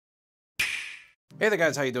Hey there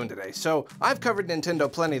guys, how you doing today? So, I've covered Nintendo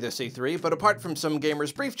plenty this E3, but apart from some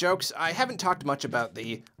gamers' brief jokes, I haven't talked much about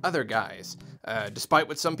the other guys. Despite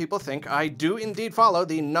what some people think, I do indeed follow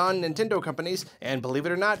the non-Nintendo companies, and believe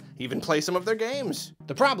it or not, even play some of their games.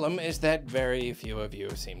 The problem is that very few of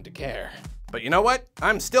you seem to care. But you know what?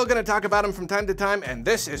 I'm still gonna talk about them from time to time, and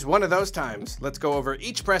this is one of those times. Let's go over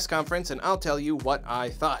each press conference and I'll tell you what I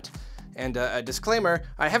thought. And a disclaimer,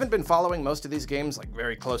 I haven't been following most of these games like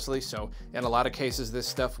very closely, so in a lot of cases this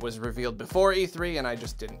stuff was revealed before E3 and I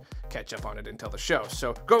just didn't catch up on it until the show,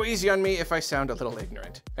 so go easy on me if I sound a little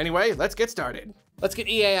ignorant. Anyway, let's get started. Let's get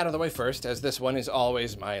EA out of the way first, as this one is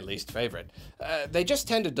always my least favorite. They just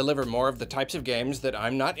tend to deliver more of the types of games that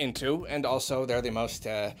I'm not into, and also they're the most,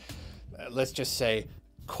 let's just say,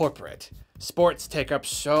 corporate. Sports take up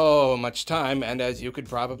so much time, and as you could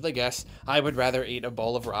probably guess, I would rather eat a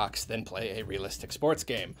bowl of rocks than play a realistic sports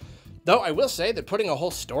game. Though I will say that putting a whole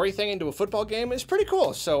story thing into a football game is pretty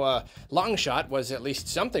cool, so Long Shot was at least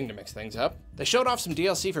something to mix things up. They showed off some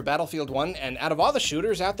DLC for Battlefield 1, and out of all the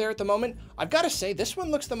shooters out there at the moment, I've got to say this one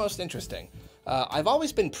looks the most interesting. I've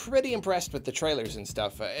always been pretty impressed with the trailers and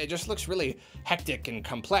stuff. It just looks really hectic and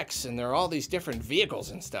complex, and there are all these different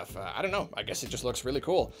vehicles and stuff. I don't know, I guess it just looks really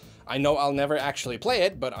cool. I know I'll never actually play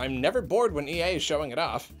it, but I'm never bored when EA is showing it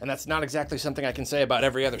off, and that's not exactly something I can say about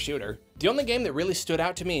every other shooter. The only game that really stood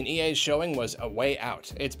out to me in EA's showing was A Way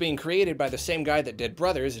Out. It's being created by the same guy that did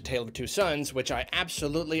Brothers, A Tale of Two Sons, which I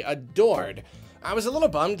absolutely adored. I was a little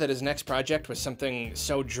bummed that his next project was something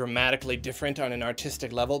so dramatically different on an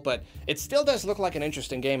artistic level, but it still does look like an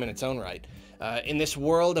interesting game in its own right. In this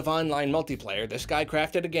world of online multiplayer, this guy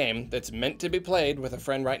crafted a game that's meant to be played with a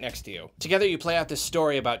friend right next to you. Together you play out this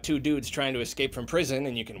story about two dudes trying to escape from prison,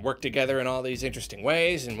 and you can work together in all these interesting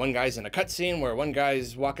ways, and one guy's in a cutscene where one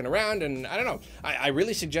guy's walking around, and I don't know. I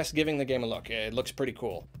really suggest giving the game a look. It looks pretty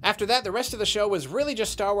cool. After that, the rest of the show was really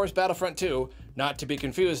just Star Wars Battlefront 2, not to be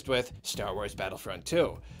confused with Star Wars Battlefront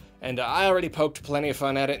 2. And I already poked plenty of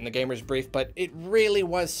fun at it in the gamer's brief, but it really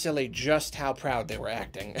was silly just how proud they were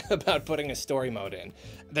acting about putting a story mode in.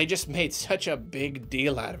 They just made such a big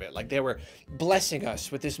deal out of it, like they were blessing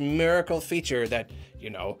us with this miracle feature that,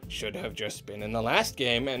 you know, should have just been in the last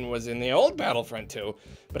game and was in the old Battlefront 2.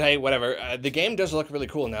 But hey, whatever, the game does look really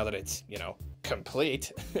cool now that it's, you know,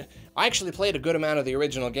 complete. I actually played a good amount of the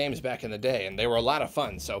original games back in the day, and they were a lot of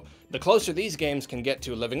fun, so the closer these games can get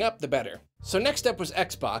to living up, the better. So next up was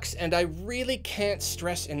Xbox, and I really can't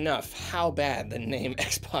stress enough how bad the name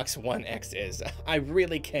Xbox One X is. I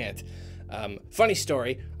really can't. Funny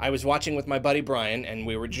story, I was watching with my buddy Brian, and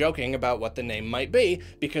we were joking about what the name might be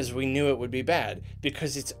because we knew it would be bad,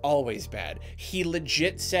 because it's always bad. He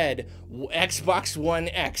legit said Xbox One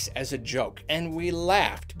X as a joke, and we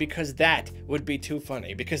laughed because that would be too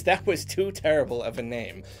funny, because that was too terrible of a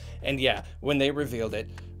name. And yeah, when they revealed it,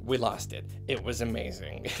 we lost it. It was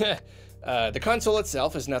amazing. The console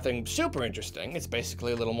itself is nothing super interesting. It's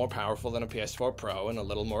basically a little more powerful than a PS4 Pro and a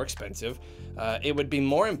little more expensive. It would be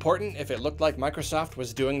more important if it looked like Microsoft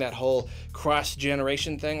was doing that whole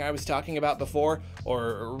cross-generation thing I was talking about before,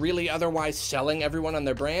 or really otherwise selling everyone on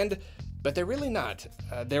their brand. But they're really not.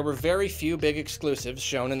 There were very few big exclusives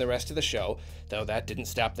shown in the rest of the show, though that didn't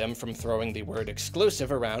stop them from throwing the word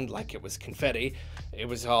exclusive around like it was confetti. It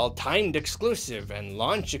was all timed exclusive and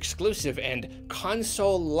launch exclusive and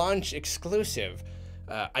console launch exclusive.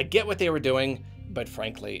 I get what they were doing, but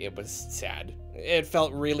frankly, it was sad. It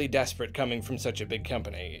felt really desperate coming from such a big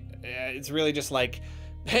company. It's really just like,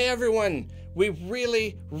 hey everyone, we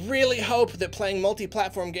really, really hope that playing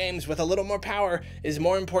multi-platform games with a little more power is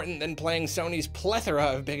more important than playing Sony's plethora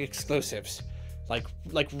of big exclusives.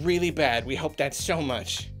 Like really bad, we hope that so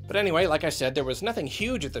much. But anyway, like I said, there was nothing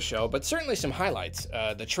huge at the show, but certainly some highlights.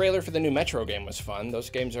 The trailer for the new Metro game was fun. Those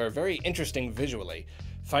games are very interesting visually.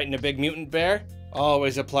 Fighting a big mutant bear?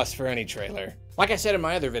 Always a plus for any trailer. Like I said in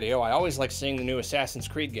my other video, I always like seeing the new Assassin's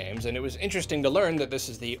Creed games, and it was interesting to learn that this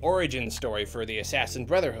is the origin story for the Assassin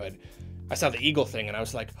Brotherhood. I saw the eagle thing and I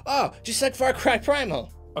was like, oh, just like Far Cry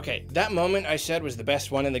Primal. Okay, that moment I said was the best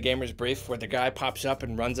one in the gamer's brief, where the guy pops up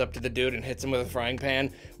and runs up to the dude and hits him with a frying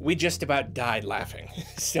pan. We just about died laughing.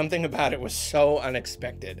 Something about it was so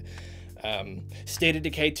unexpected. State of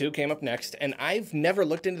Decay 2 came up next, and I've never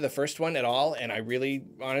looked into the first one at all, and I really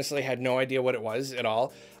honestly had no idea what it was at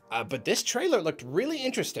all. But this trailer looked really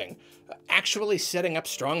interesting. Actually setting up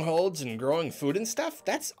strongholds and growing food and stuff,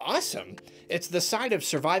 that's awesome. It's the side of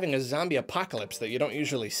surviving a zombie apocalypse that you don't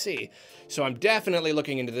usually see. So I'm definitely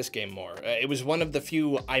looking into this game more. It was one of the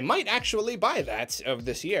few I might actually buy that of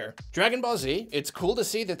this year. Dragon Ball Z, it's cool to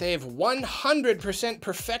see that they've 100%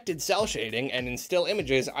 perfected cell shading, and in still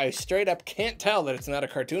images, I straight up can't tell that it's not a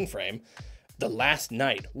cartoon frame. The Last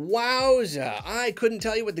Night. Wowza! I couldn't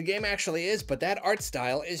tell you what the game actually is, but that art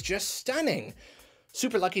style is just stunning.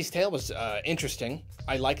 Super Lucky's Tale was interesting.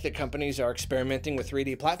 I like that companies are experimenting with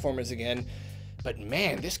 3D platformers again, but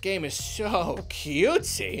man, this game is so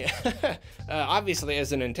cutesy. Obviously,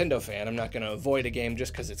 as a Nintendo fan, I'm not going to avoid a game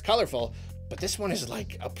just because it's colorful, but this one is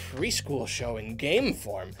like a preschool show in game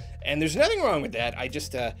form, and there's nothing wrong with that. I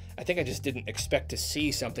think I just didn't expect to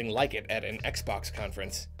see something like it at an Xbox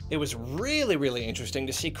conference. It was really, really interesting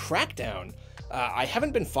to see Crackdown. I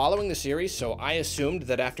haven't been following the series, so I assumed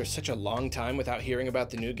that after such a long time without hearing about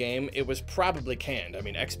the new game, it was probably canned. I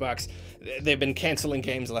mean, Xbox, they've been canceling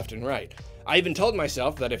games left and right. I even told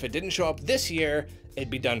myself that if it didn't show up this year, it'd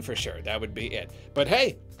be done for sure. That would be it. But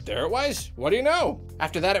hey, there it was. What do you know?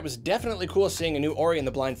 After that, it was definitely cool seeing a new Ori and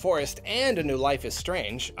the Blind Forest and a new Life is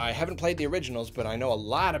Strange. I haven't played the originals, but I know a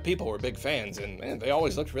lot of people were big fans, and man, they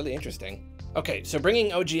always looked really interesting. Okay, so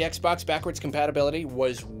bringing OG Xbox backwards compatibility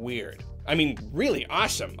was weird. I mean, really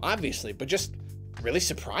awesome, obviously, but just really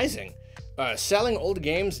surprising. Selling old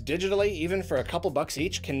games digitally, even for a couple bucks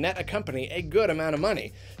each, can net a company a good amount of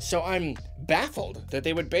money. So I'm baffled that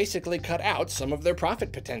they would basically cut out some of their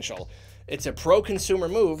profit potential. It's a pro-consumer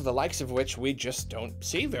move, the likes of which we just don't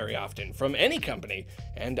see very often from any company,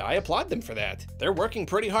 and I applaud them for that. They're working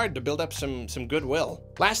pretty hard to build up some goodwill.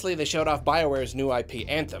 Lastly, they showed off BioWare's new IP,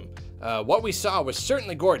 Anthem. What we saw was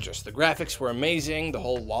certainly gorgeous. The graphics were amazing, the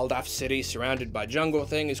whole walled-off city surrounded by jungle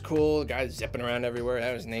thing is cool, the guys zipping around everywhere,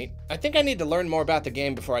 that was neat. I think I need to learn more about the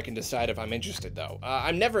game before I can decide if I'm interested, though.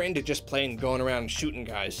 I'm never into just going around shooting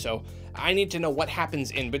guys, so I need to know what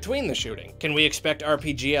happens in between the shooting. Can we expect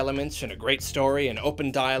RPG elements and a great story and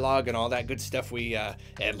open dialogue and all that good stuff we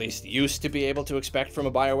at least used to be able to expect from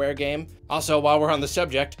a BioWare game? Also, while we're on the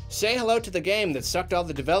subject, say hello to the game that sucked all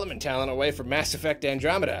the development talent away from Mass Effect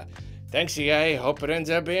Andromeda. Thanks, EA. Hope it ends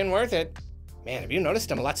up being worth it. Man, have you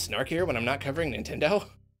noticed I'm a lot snarkier when I'm not covering Nintendo?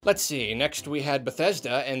 Let's see, next we had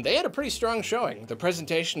Bethesda, and they had a pretty strong showing. The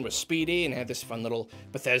presentation was speedy and had this fun little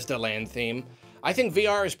Bethesda land theme. I think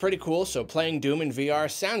VR is pretty cool, so playing Doom in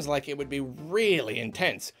VR sounds like it would be really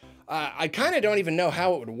intense. I kinda don't even know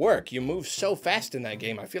how it would work. You move so fast in that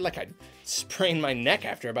game, I feel like I'd sprain my neck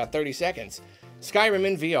after about 30 seconds. Skyrim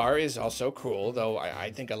in VR is also cool, though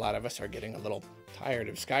I think a lot of us are getting a little tired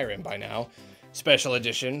of Skyrim by now. Special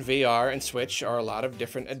Edition, VR, and Switch are a lot of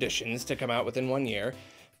different editions to come out within 1 year.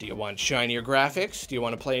 Do you want shinier graphics? Do you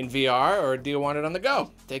want to play in VR, or do you want it on the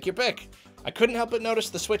go? Take your pick. I couldn't help but notice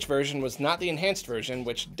the Switch version was not the enhanced version,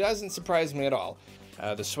 which doesn't surprise me at all.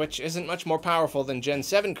 The Switch isn't much more powerful than Gen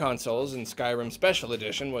 7 consoles, and Skyrim Special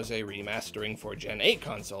Edition was a remastering for Gen 8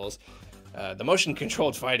 consoles. The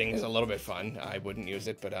motion-controlled fighting is a little bit fun. I wouldn't use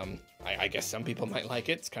it, but I guess some people might like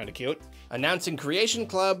it. It's kind of cute. Announcing Creation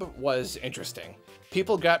Club was interesting.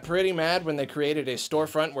 People got pretty mad when they created a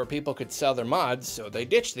storefront where people could sell their mods, so they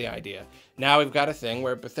ditched the idea. Now we've got a thing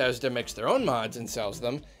where Bethesda makes their own mods and sells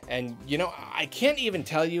them, and you know, I can't even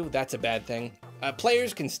tell you that's a bad thing.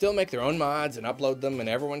 Players can still make their own mods and upload them, and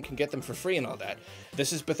everyone can get them for free and all that.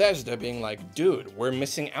 This is Bethesda being like, dude, we're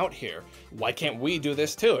missing out here. Why can't we do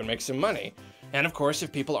this too and make some money? And of course,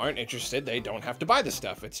 if people aren't interested, they don't have to buy the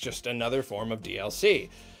stuff. It's just another form of DLC.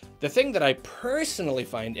 The thing that I personally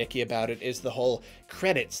find icky about it is the whole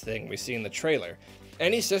credits thing we see in the trailer.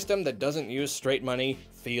 Any system that doesn't use straight money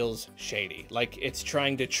feels shady, like it's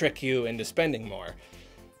trying to trick you into spending more.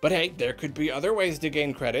 But hey, there could be other ways to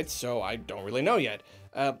gain credits, so I don't really know yet.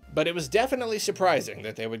 But it was definitely surprising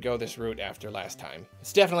that they would go this route after last time.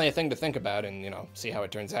 It's definitely a thing to think about and, you know, see how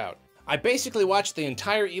it turns out. I basically watched the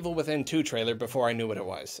entire Evil Within 2 trailer before I knew what it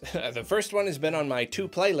was. The first one has been on my to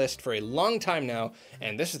play list for a long time now,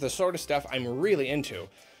 and this is the sort of stuff I'm really into.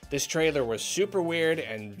 This trailer was super weird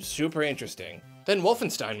and super interesting. Then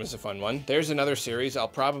Wolfenstein was a fun one. There's another series I'll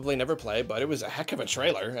probably never play, but it was a heck of a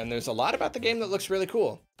trailer, and there's a lot about the game that looks really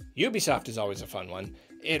cool. Ubisoft is always a fun one.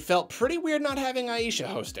 It felt pretty weird not having Aisha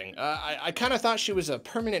hosting. I kind of thought she was a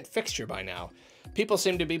permanent fixture by now. People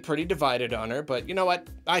seem to be pretty divided on her, but you know what?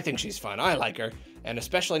 I think she's fun. I like her, and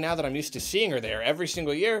especially now that I'm used to seeing her there every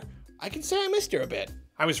single year, I can say I missed her a bit.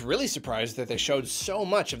 I was really surprised that they showed so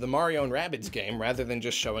much of the Mario & Rabbids game rather than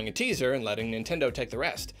just showing a teaser and letting Nintendo take the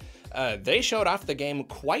rest. They showed off the game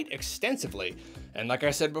quite extensively, and like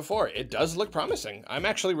I said before, it does look promising. I'm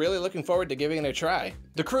actually really looking forward to giving it a try.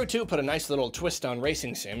 The crew too put a nice little twist on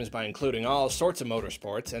racing sims by including all sorts of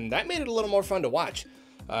motorsports, and that made it a little more fun to watch.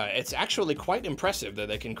 It's actually quite impressive that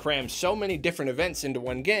they can cram so many different events into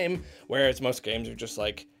one game, whereas most games are just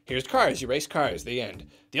like, Here's cars, you race cars, the end.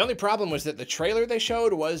 The only problem was that the trailer they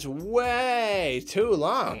showed was way too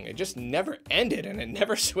long. It just never ended and it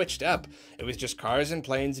never switched up. It was just cars and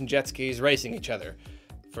planes and jet skis racing each other.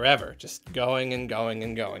 Forever, just going and going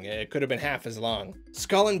and going. It could have been half as long.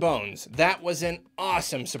 Skull and Bones, that was an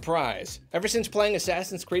awesome surprise. Ever since playing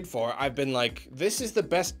Assassin's Creed 4, I've been like, this is the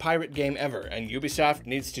best pirate game ever, and Ubisoft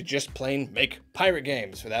needs to just plain make pirate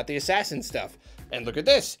games without the assassin stuff. And look at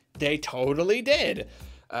this, they totally did.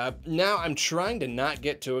 Now I'm trying to not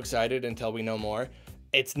get too excited until we know more.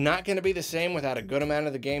 It's not going to be the same without a good amount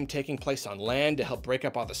of the game taking place on land to help break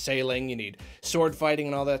up all the sailing. You need sword fighting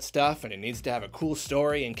and all that stuff, and it needs to have a cool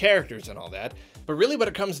story and characters and all that. But really what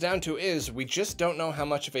it comes down to is we just don't know how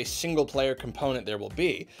much of a single-player component there will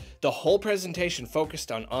be. The whole presentation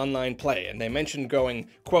focused on online play, and they mentioned going,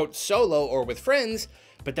 quote, solo or with friends,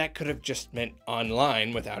 but that could have just meant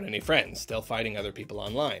online without any friends, still fighting other people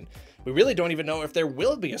online. We really don't even know if there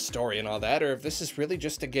will be a story and all that, or if this is really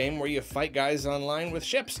just a game where you fight guys online with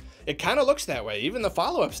ships. It kind of looks that way, even the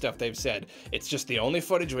follow-up stuff they've said. It's just the only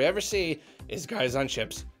footage we ever see is guys on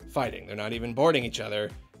ships fighting. They're not even boarding each other.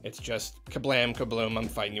 It's just kablam, kabloom, I'm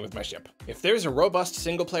fighting you with my ship. If there's a robust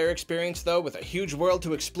single-player experience, though, with a huge world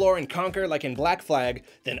to explore and conquer like in Black Flag,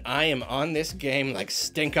 then I am on this game like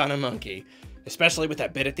stink on a monkey. Especially with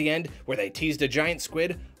that bit at the end where they teased a giant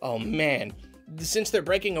squid. Oh man. Since they're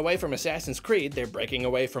breaking away from Assassin's Creed, they're breaking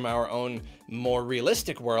away from our own more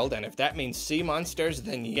realistic world, and if that means sea monsters,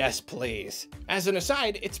 then yes, please. As an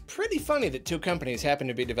aside, it's pretty funny that two companies happen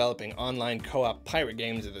to be developing online co-op pirate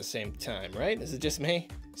games at the same time, right? Is it just me?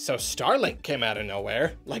 So Starlink came out of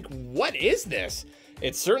nowhere. Like, what is this?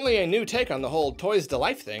 It's certainly a new take on the whole Toys to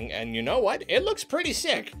Life thing, and you know what? It looks pretty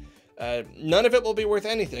sick. None of it will be worth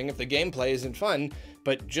anything if the gameplay isn't fun,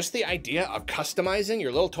 but just the idea of customizing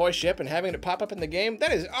your little toy ship and having it pop up in the game,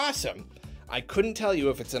 that is awesome. I couldn't tell you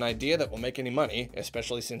if it's an idea that will make any money,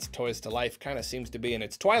 especially since Toys to Life kind of seems to be in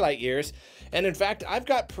its twilight years, and in fact, I've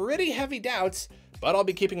got pretty heavy doubts, but I'll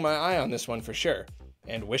be keeping my eye on this one for sure,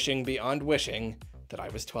 and wishing beyond wishing that I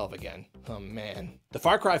was 12 again. Oh man. The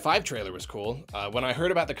Far Cry 5 trailer was cool. When I heard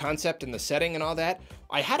about the concept and the setting and all that,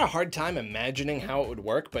 I had a hard time imagining how it would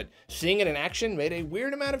work, but seeing it in action made a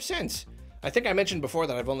weird amount of sense. I think I mentioned before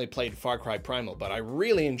that I've only played Far Cry Primal, but I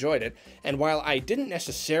really enjoyed it, and while I didn't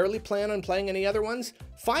necessarily plan on playing any other ones,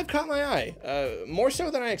 5 caught my eye, more so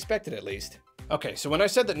than I expected at least. Okay, so when I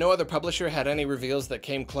said that no other publisher had any reveals that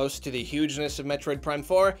came close to the hugeness of Metroid Prime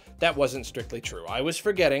 4, that wasn't strictly true. I was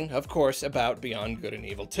forgetting, of course, about Beyond Good and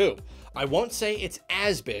Evil 2. I won't say it's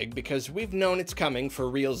as big because we've known it's coming for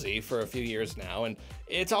Real Z for a few years now, and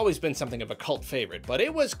it's always been something of a cult favorite, but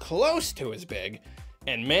it was close to as big,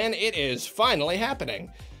 and man, it is finally happening.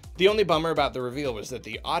 The only bummer about the reveal was that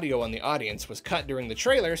the audio on the audience was cut during the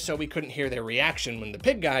trailer, so we couldn't hear their reaction when the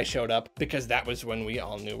pig guy showed up, because that was when we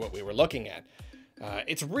all knew what we were looking at.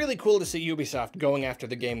 It's really cool to see Ubisoft going after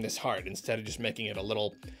the game this hard instead of just making it a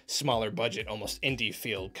little smaller budget, almost indie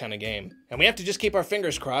feel kind of game. And we have to just keep our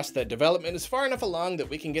fingers crossed that development is far enough along that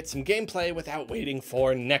we can get some gameplay without waiting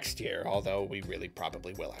for next year, although we really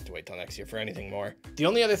probably will have to wait till next year for anything more. The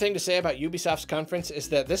only other thing to say about Ubisoft's conference is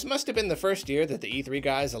that this must have been the first year that the E3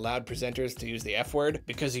 guys allowed presenters to use the F word,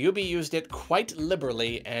 because Ubi used it quite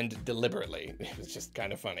liberally and deliberately. It was just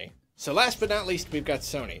kind of funny. So last but not least, we've got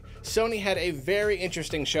Sony. Sony had a very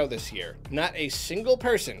interesting show this year. Not a single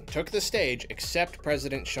person took the stage except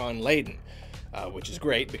President Sean Layden, which is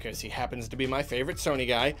great because he happens to be my favorite Sony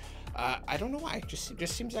guy. I don't know why,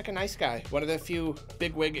 just seems like a nice guy. One of the few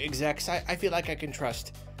bigwig execs I feel like I can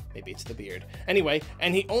trust. Maybe it's the beard. Anyway,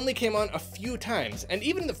 and he only came on a few times, and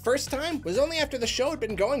even the first time was only after the show had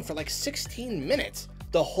been going for like 16 minutes.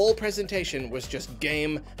 The whole presentation was just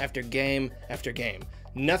game after game after game.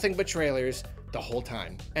 Nothing but trailers the whole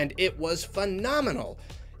time, and it was phenomenal.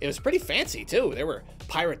 It was pretty fancy too. There were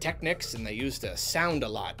pyrotechnics, and they used sound a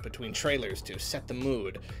lot between trailers to set the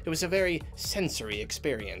mood. It was a very sensory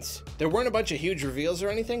experience. There weren't a bunch of huge reveals or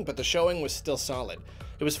anything, but the showing was still solid.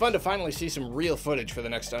 It was fun to finally see some real footage for the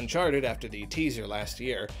next Uncharted after the teaser last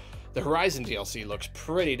year. The Horizon DLC looks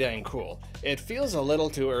pretty dang cool. It feels a little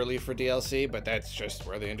too early for DLC, but that's just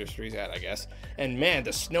where the industry's at, I guess. And man,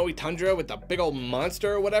 the snowy tundra with the big old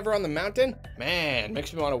monster or whatever on the mountain, man,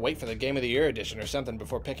 makes me want to wait for the Game of the Year edition or something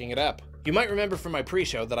before picking it up. You might remember from my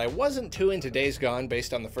pre-show that I wasn't too into Days Gone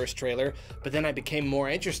based on the first trailer, but then I became more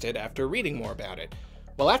interested after reading more about it.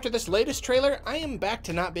 Well, after this latest trailer, I am back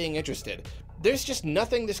to not being interested. There's just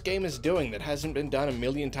nothing this game is doing that hasn't been done a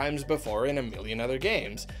million times before in a million other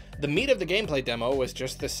games. The meat of the gameplay demo was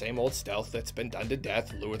just the same old stealth that's been done to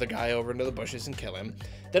death, lure the guy over into the bushes and kill him.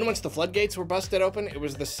 Then once the floodgates were busted open, it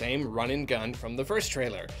was the same run and gun from the first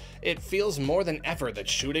trailer. It feels more than ever that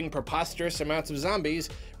shooting preposterous amounts of zombies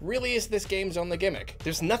really is this game's only gimmick.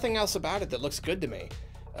 There's nothing else about it that looks good to me.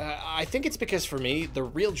 I think it's because for me, the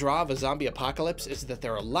real draw of a zombie apocalypse is that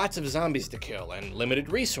there are lots of zombies to kill and limited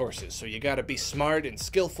resources, so you gotta be smart and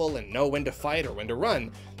skillful and know when to fight or when to run.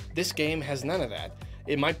 This game has none of that.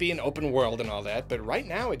 It might be an open world and all that, but right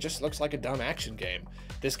now it just looks like a dumb action game.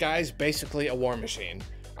 This guy's basically a war machine.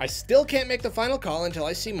 I still can't make the final call until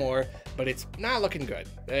I see more, but it's not looking good.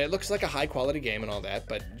 It looks like a high quality game and all that,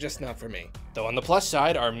 but just not for me. Though on the plus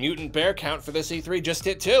side, our mutant bear count for this E3 just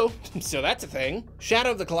hit 2, so that's a thing. Shadow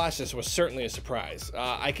of the Colossus was certainly a surprise.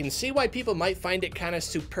 I can see why people might find it kind of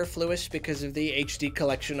superfluous because of the HD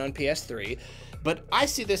collection on PS3, but I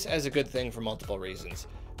see this as a good thing for multiple reasons.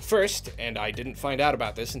 First, and I didn't find out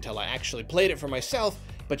about this until I actually played it for myself,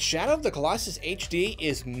 but Shadow of the Colossus HD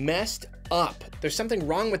is messed up. There's something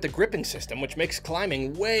wrong with the gripping system, which makes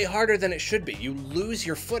climbing way harder than it should be. You lose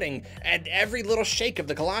your footing at every little shake of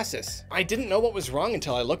the Colossus. I didn't know what was wrong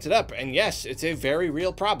until I looked it up, and yes, it's a very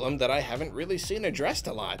real problem that I haven't really seen addressed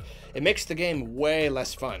a lot. It makes the game way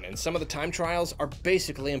less fun, and some of the time trials are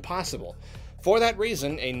basically impossible. For that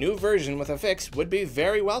reason, a new version with a fix would be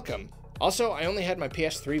very welcome. Also, I only had my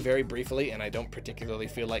PS3 very briefly, and I don't particularly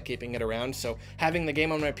feel like keeping it around, so having the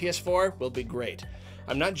game on my PS4 will be great.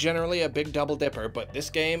 I'm not generally a big double dipper, but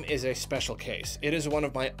this game is a special case. It is one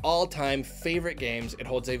of my all-time favorite games. It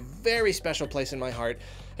holds a very special place in my heart,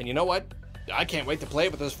 and you know what? I can't wait to play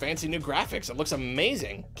it with those fancy new graphics. It looks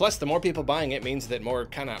amazing. Plus, the more people buying it means that more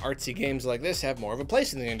kind of artsy games like this have more of a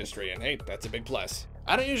place in the industry, and hey, that's a big plus.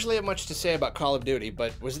 I don't usually have much to say about Call of Duty,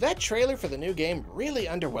 but was that trailer for the new game really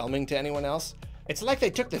underwhelming to anyone else? It's like they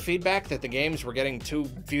took the feedback that the games were getting too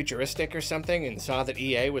futuristic or something and saw that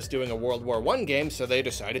EA was doing a World War I game, so they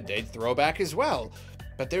decided they'd throw back as well.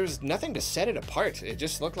 But there's nothing to set it apart. It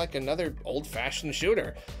just looked like another old-fashioned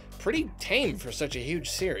shooter. Pretty tame for such a huge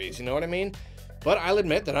series, you know what I mean? But I'll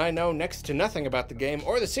admit that I know next to nothing about the game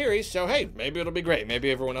or the series, so hey, maybe it'll be great. Maybe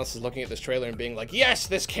everyone else is looking at this trailer and being like, yes,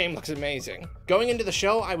 this game looks amazing. Going into the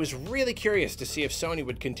show, I was really curious to see if Sony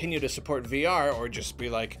would continue to support VR or just be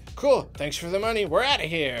like, cool, thanks for the money, we're out of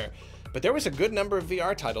here. But there was a good number of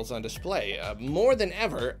VR titles on display. More than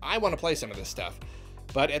ever, I want to play some of this stuff.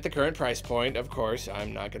 But at the current price point, of course,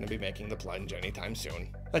 I'm not going to be making the plunge anytime soon.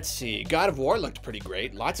 Let's see, God of War looked pretty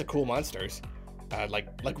great, lots of cool monsters. Like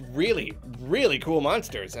really, really cool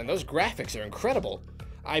monsters, and those graphics are incredible.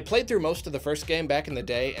 I played through most of the first game back in the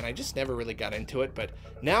day, and I just never really got into it, but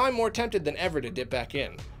now I'm more tempted than ever to dip back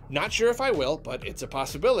in. Not sure if I will, but it's a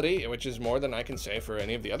possibility, which is more than I can say for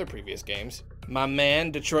any of the other previous games. My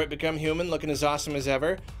man, Detroit Become Human, looking as awesome as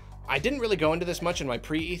ever. I didn't really go into this much in my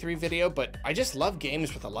pre-E3 video, but I just love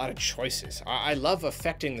games with a lot of choices. I love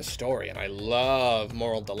affecting the story, and I love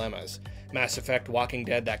moral dilemmas. Mass Effect, Walking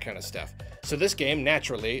Dead, that kind of stuff. So this game,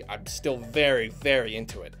 naturally, I'm still very, very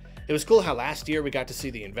into it. It was cool how last year we got to see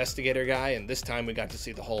the investigator guy, and this time we got to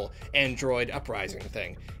see the whole Android uprising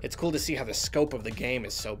thing. It's cool to see how the scope of the game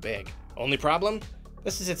is so big. Only problem?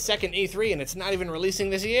 This is its second E3 and it's not even releasing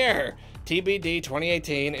this year. TBD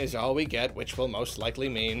 2018 is all we get, which will most likely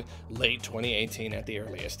mean late 2018 at the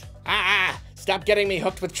earliest. Stop getting me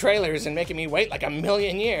hooked with trailers and making me wait like a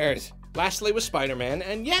million years. Lastly was Spider-Man,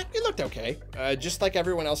 and yeah, it looked okay. Just like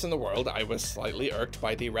everyone else in the world, I was slightly irked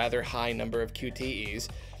by the rather high number of QTEs.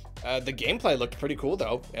 The gameplay looked pretty cool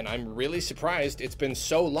though, and I'm really surprised it's been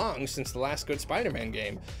so long since the last good Spider-Man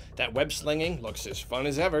game. That web slinging looks as fun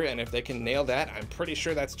as ever, and if they can nail that, I'm pretty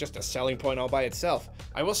sure that's just a selling point all by itself.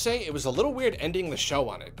 I will say it was a little weird ending the show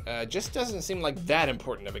on it. Just doesn't seem like that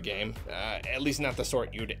important of a game, at least not the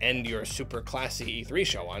sort you'd end your super classy E3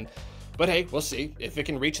 show on. But hey, we'll see. If it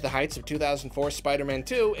can reach the heights of 2004 Spider-Man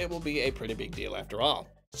 2, it will be a pretty big deal after all.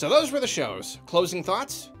 So those were the shows. Closing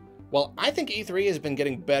thoughts? Well, I think E3 has been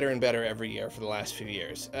getting better and better every year for the last few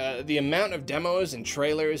years. The amount of demos and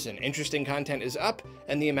trailers and interesting content is up,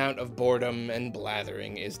 and the amount of boredom and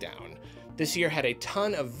blathering is down. This year had a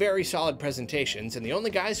ton of very solid presentations, and the only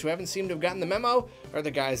guys who haven't seemed to have gotten the memo are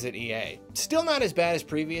the guys at EA. Still not as bad as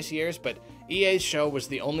previous years, but EA's show was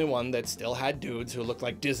the only one that still had dudes who looked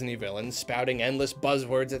like Disney villains spouting endless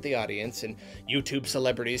buzzwords at the audience, and YouTube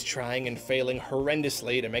celebrities trying and failing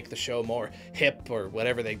horrendously to make the show more hip, or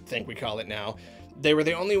whatever they think we call it now. They were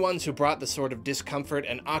the only ones who brought the sort of discomfort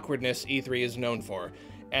and awkwardness E3 is known for.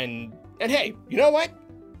 And hey, you know what?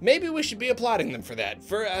 maybe we should be applauding them for that,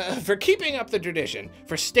 for keeping up the tradition,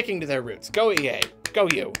 for sticking to their roots. Go EA, go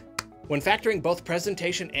you. When factoring both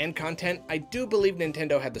presentation and content, I do believe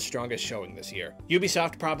Nintendo had the strongest showing this year.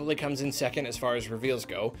 Ubisoft probably comes in second as far as reveals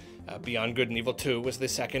go. Beyond Good and Evil 2 was the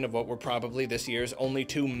second of what were probably this year's only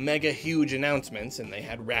 2 mega huge announcements, and they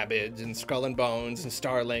had Rabbids and Skull and Bones and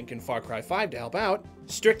Starlink and Far Cry 5 to help out.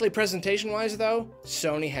 Strictly presentation-wise though,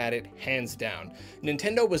 Sony had it hands down.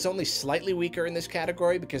 Nintendo was only slightly weaker in this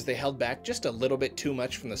category because they held back just a little bit too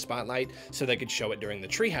much from the spotlight so they could show it during the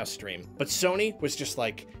Treehouse stream. But Sony was just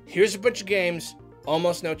like, here's a bunch of games,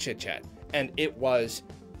 almost no chit-chat, and it was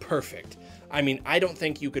perfect. I mean, I don't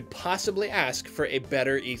think you could possibly ask for a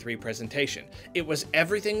better E3 presentation. It was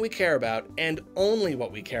everything we care about and only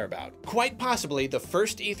what we care about. Quite possibly the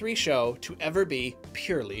first E3 show to ever be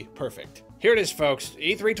purely perfect. Here it is, folks,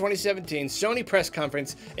 E3 2017 Sony press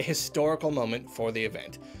conference, a historical moment for the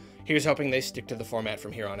event. Here's hoping they stick to the format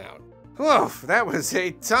from here on out. Whoa, that was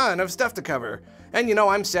a ton of stuff to cover. And you know,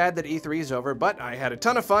 I'm sad that E3 is over, but I had a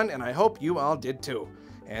ton of fun and I hope you all did too.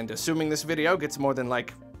 And assuming this video gets more than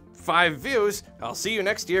like 5 views, I'll see you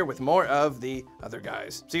next year with more of the other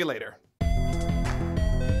guys. See you later.